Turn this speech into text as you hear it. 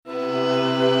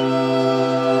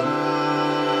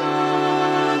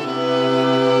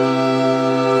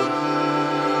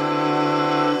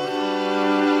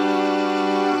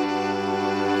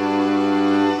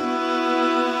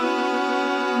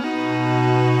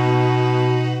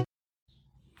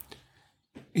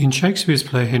In Shakespeare's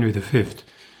play Henry V,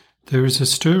 there is a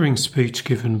stirring speech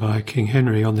given by King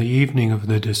Henry on the evening of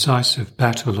the decisive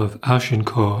Battle of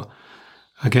Agincourt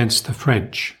against the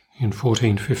French in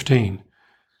 1415.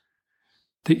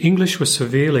 The English were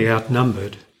severely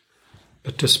outnumbered,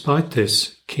 but despite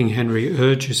this, King Henry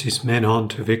urges his men on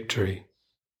to victory.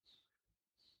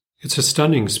 It's a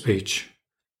stunning speech,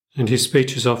 and his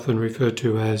speech is often referred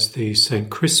to as the St.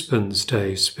 Crispin's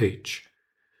Day speech,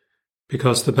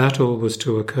 because the battle was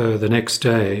to occur the next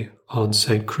day on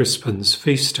St. Crispin's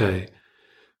feast day,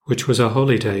 which was a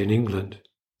holy day in England.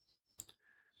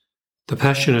 The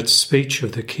passionate speech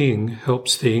of the king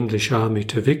helps the English army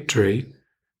to victory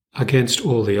against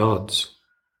all the odds.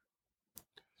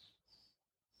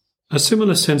 A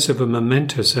similar sense of a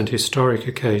momentous and historic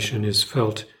occasion is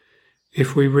felt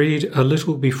if we read a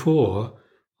little before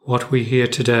what we hear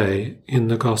today in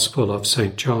the Gospel of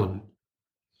St. John.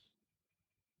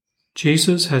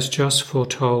 Jesus has just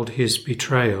foretold his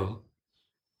betrayal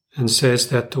and says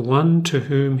that the one to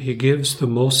whom he gives the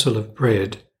morsel of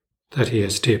bread that he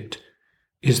has dipped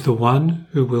is the one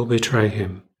who will betray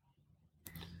him.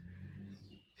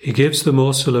 He gives the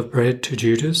morsel of bread to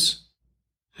Judas,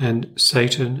 and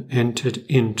Satan entered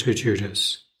into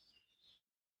Judas.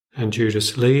 And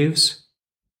Judas leaves,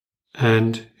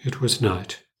 and it was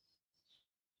night.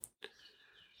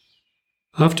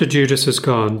 After Judas has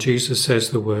gone, Jesus says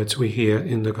the words we hear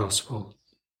in the Gospel.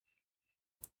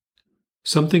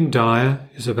 Something dire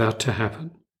is about to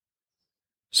happen.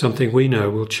 Something we know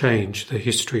will change the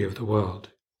history of the world.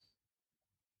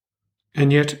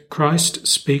 And yet Christ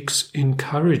speaks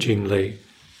encouragingly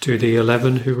to the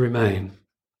 11 who remain.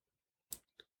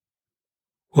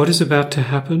 What is about to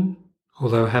happen,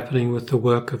 although happening with the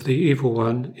work of the evil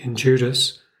one in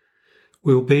Judas,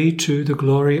 will be to the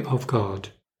glory of God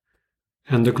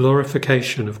and the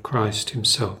glorification of Christ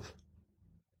himself.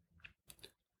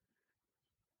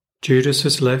 Judas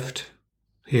has left.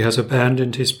 He has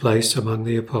abandoned his place among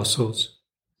the apostles.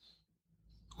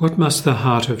 What must the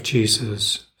heart of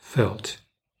Jesus felt?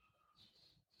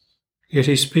 Yet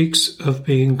he speaks of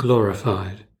being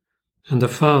glorified and the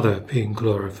Father being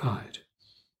glorified.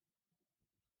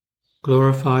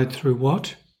 Glorified through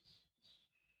what?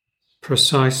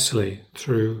 Precisely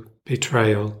through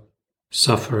betrayal,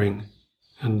 suffering,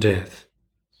 and death.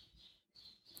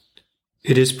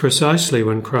 It is precisely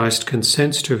when Christ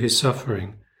consents to his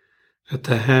suffering at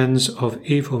the hands of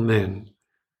evil men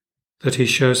that he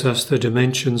shows us the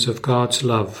dimensions of God's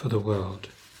love for the world.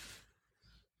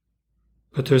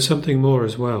 But there is something more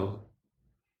as well.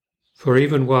 For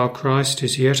even while Christ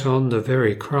is yet on the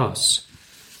very cross,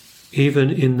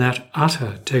 even in that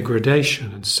utter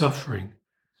degradation and suffering,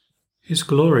 his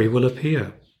glory will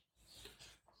appear.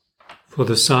 For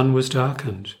the sun was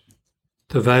darkened,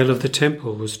 the veil of the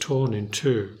temple was torn in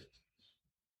two,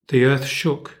 the earth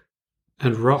shook,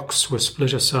 and rocks were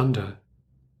split asunder,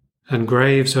 and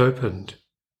graves opened,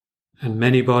 and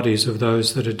many bodies of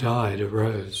those that had died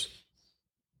arose.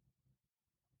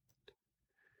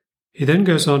 He then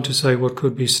goes on to say what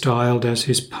could be styled as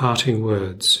his parting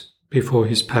words before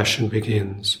his passion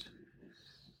begins.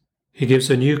 He gives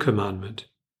a new commandment,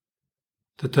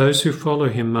 that those who follow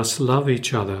him must love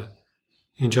each other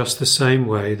in just the same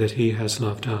way that he has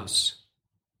loved us.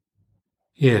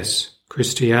 Yes,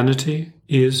 Christianity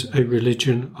is a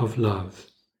religion of love.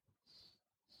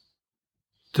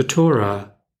 The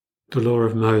Torah, the law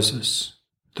of Moses,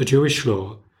 the Jewish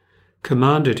law,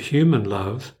 commanded human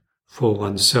love for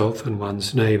oneself and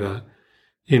one's neighbour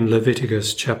in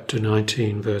Leviticus chapter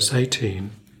 19, verse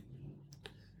 18.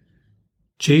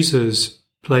 Jesus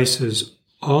places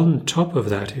on top of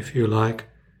that, if you like,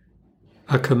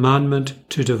 a commandment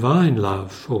to divine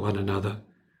love for one another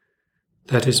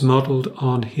that is modelled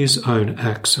on his own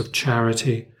acts of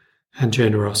charity and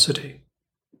generosity.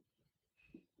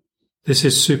 This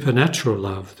is supernatural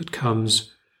love that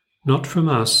comes not from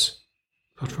us,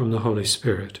 but from the Holy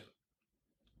Spirit.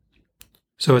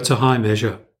 So it's a high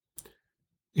measure.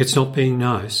 It's not being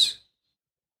nice,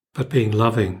 but being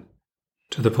loving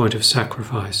to the point of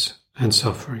sacrifice and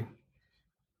suffering.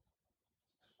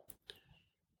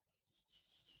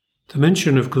 The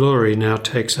mention of glory now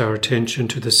takes our attention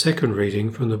to the second reading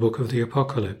from the book of the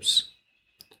Apocalypse.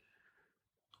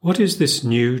 What is this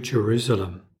new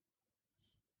Jerusalem?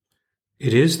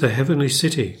 It is the heavenly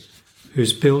city,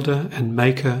 whose builder and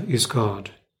maker is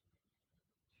God.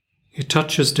 It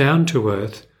touches down to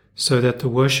earth so that the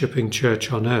worshipping church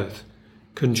on earth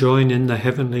can join in the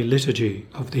heavenly liturgy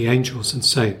of the angels and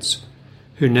saints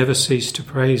who never cease to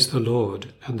praise the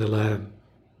Lord and the Lamb.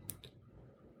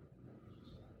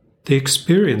 The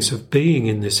experience of being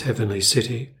in this heavenly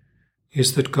city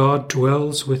is that God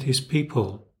dwells with his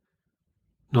people,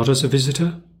 not as a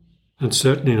visitor, and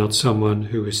certainly not someone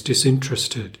who is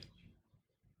disinterested.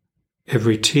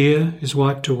 Every tear is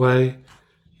wiped away,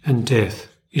 and death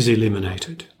is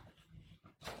eliminated.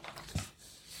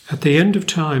 At the end of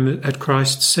time, at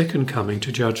Christ's second coming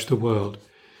to judge the world,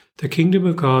 the kingdom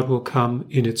of God will come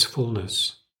in its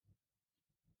fullness.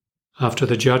 After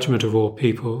the judgment of all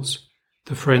peoples,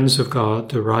 the friends of God,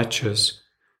 the righteous,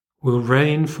 will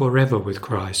reign forever with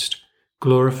Christ,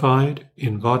 glorified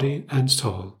in body and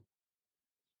soul.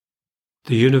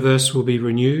 The universe will be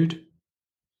renewed,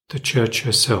 the church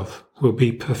herself will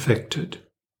be perfected.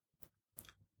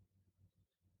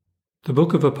 The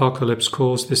book of Apocalypse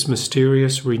calls this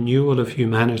mysterious renewal of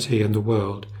humanity and the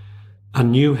world a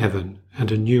new heaven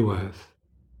and a new earth.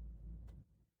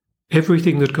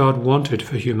 Everything that God wanted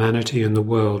for humanity and the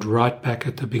world right back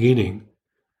at the beginning,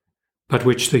 but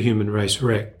which the human race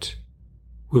wrecked,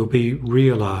 will be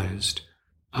realized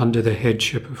under the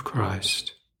headship of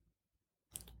Christ.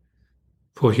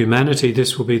 For humanity,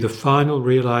 this will be the final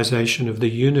realization of the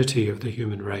unity of the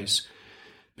human race,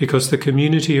 because the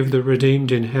community of the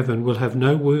redeemed in heaven will have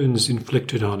no wounds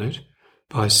inflicted on it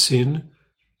by sin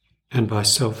and by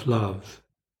self-love.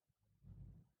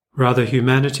 Rather,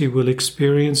 humanity will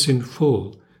experience in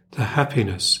full the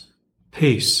happiness,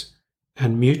 peace,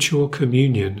 and mutual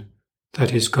communion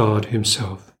that is God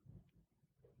himself.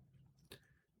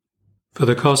 For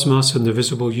the cosmos and the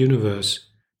visible universe,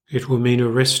 it will mean a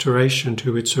restoration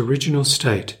to its original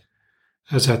state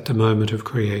as at the moment of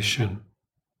creation.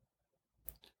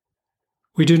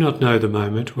 We do not know the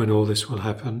moment when all this will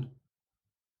happen,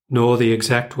 nor the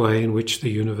exact way in which the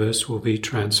universe will be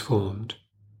transformed.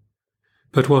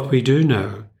 But what we do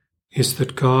know is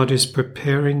that God is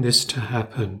preparing this to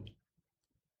happen.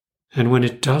 And when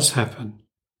it does happen,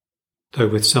 though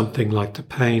with something like the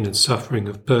pain and suffering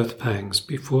of birth pangs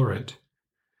before it,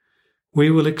 we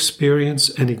will experience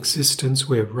an existence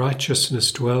where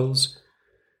righteousness dwells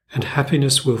and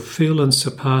happiness will fill and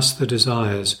surpass the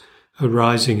desires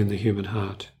arising in the human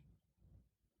heart.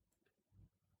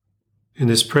 In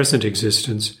this present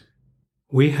existence,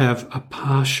 we have a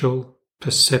partial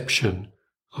perception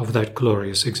of that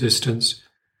glorious existence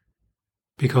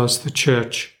because the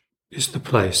church is the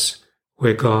place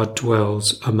where God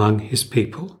dwells among his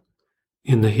people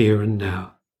in the here and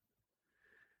now.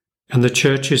 And the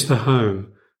church is the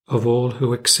home of all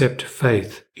who accept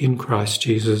faith in Christ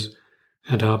Jesus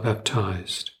and are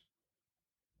baptized.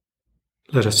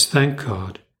 Let us thank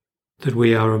God that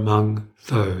we are among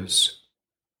those.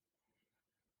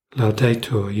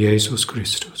 Laudetur Jesus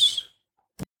Christus.